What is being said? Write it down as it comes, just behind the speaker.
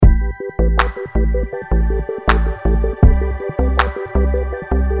Well,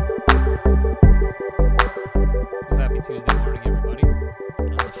 happy Tuesday morning, everybody.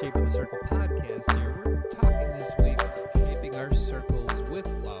 On the Shape of the Circle podcast here, we're talking this week, shaping our circles with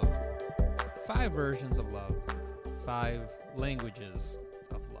love. 5 versions of love, 5 languages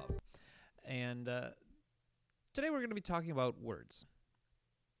of love. And today we're going to be talking about words.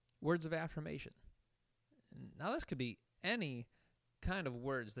 Words of affirmation. Now, this could be any kind of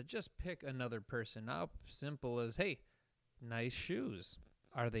words that just pick another person up. Simple as, hey, nice shoes.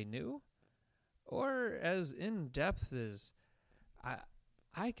 Are they new? Or as in-depth as,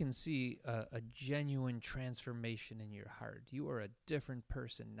 I can see a genuine transformation in your heart. You are a different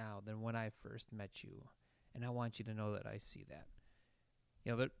person now than when I first met you. And I want you to know that I see that.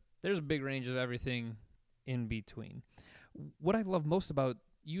 You know, there's a big range of everything in between. What I love most about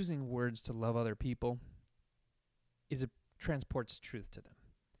using words to love other people is it transports truth to them.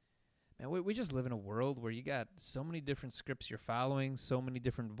 Man, we just live in a world where you got so many different scripts you're following, so many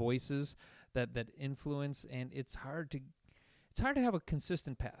different voices that influence, and it's hard to have a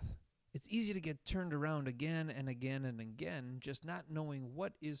consistent path. It's easy to get turned around again and again and again, just not knowing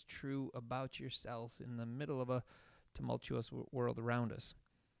what is true about yourself in the middle of a tumultuous world around us.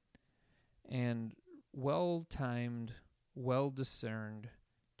 And well-timed, well-discerned,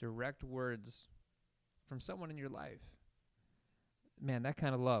 direct words from someone in your life, man, that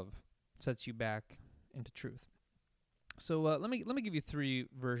kind of love sets you back into truth. So let me give you 3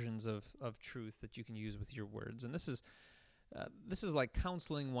 versions of truth that you can use with your words, and this is like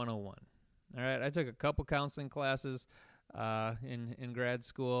counseling 101. All right, I took a couple counseling classes in grad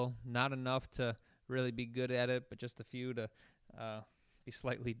school, not enough to really be good at it, but just a few to be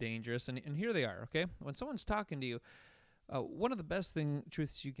slightly dangerous. And here they are. Okay, when someone's talking to you, one of the best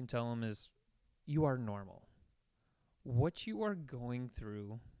truths you can tell them is, you are normal. What you are going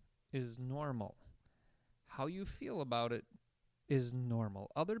through is normal. How you feel about it is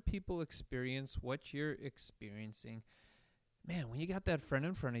normal. Other people experience what you're experiencing. Man, when you got that friend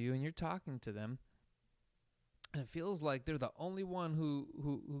in front of you and you're talking to them, and it feels like they're the only one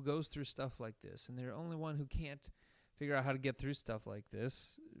who goes through stuff like this, and they're the only one who can't figure out how to get through stuff like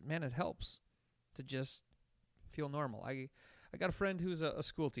this, man, it helps to just feel normal. I got a friend who's a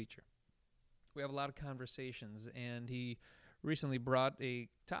school teacher. We have a lot of conversations, and he recently brought a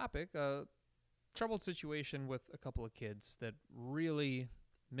topic, a troubled situation with a couple of kids that really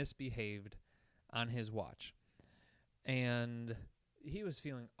misbehaved on his watch. And he was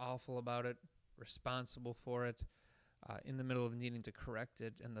feeling awful about it, responsible for it, in the middle of needing to correct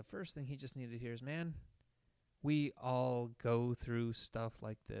it. And the first thing he just needed to hear is, man, we all go through stuff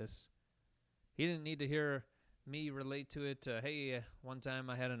like this. He didn't need to hear me relate to it. Hey, one time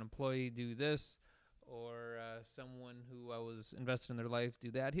I had an employee do this, or someone who I was invested in their life do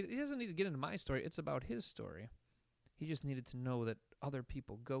that. He doesn't need to get into my story. It's about his story. He just needed to know that other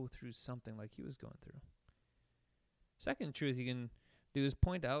people go through something like he was going through. Second truth you can do is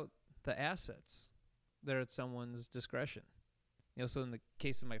point out the assets that are at someone's discretion. You know, so in the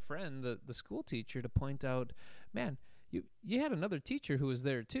case of my friend, the school teacher, to point out, man, you had another teacher who was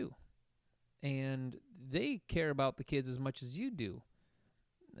there too. And they care about the kids as much as you do.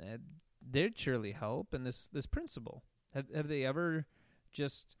 They'd surely help. And this principal, have they ever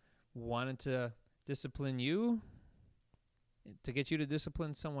just wanted to discipline you to get you to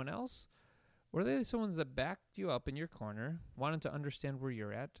discipline someone else? Or are they someone that backed you up in your corner, wanted to understand where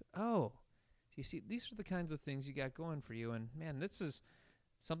you're at? Oh, you see, these are the kinds of things you got going for you. And man, this is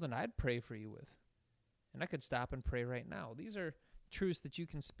something I'd pray for you with. And I could stop and pray right now. These are truths that you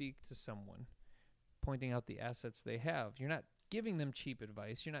can speak to someone, pointing out the assets they have. You're not giving them cheap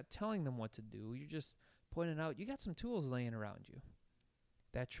advice. You're not telling them what to do. You're just pointing out you got some tools laying around you.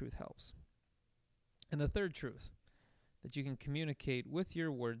 That truth helps. And the third truth that you can communicate with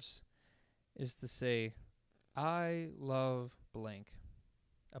your words is to say, I love blank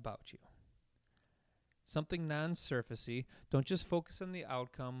about you. Something non-surfacey. Don't just focus on the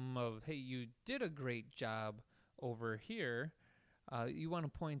outcome of, hey, you did a great job over here. You want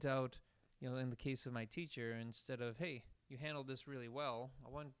to point out, you know, in the case of my teacher, instead of, hey, you handled this really well, I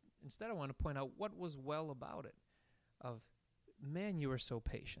want to point out what was well about it. Of, man, you were so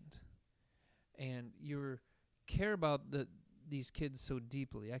patient. And you care about these kids so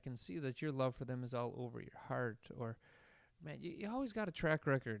deeply. I can see that your love for them is all over your heart. Or, man, you always got a track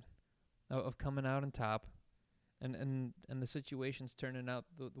record of coming out on top, and the situations turning out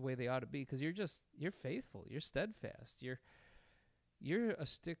the way they ought to be, because you're faithful, you're steadfast, you're a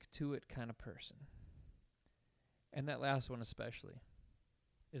stick-to-it kind of person. And that last one especially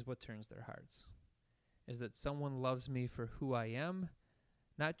is what turns their hearts, is that someone loves me for who I am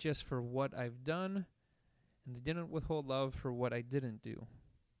not just for what I've done, and they didn't withhold love for what I didn't do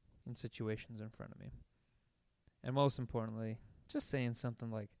in situations in front of me. And most importantly, just saying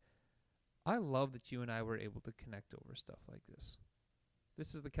something like, I love that you and I were able to connect over stuff like this.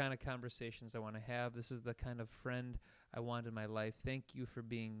 This is the kind of conversations I want to have. This is the kind of friend I want in my life. Thank you for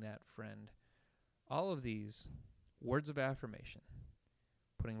being that friend. All of these words of affirmation,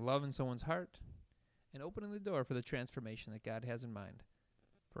 putting love in someone's heart, and opening the door for the transformation that God has in mind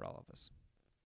for all of us.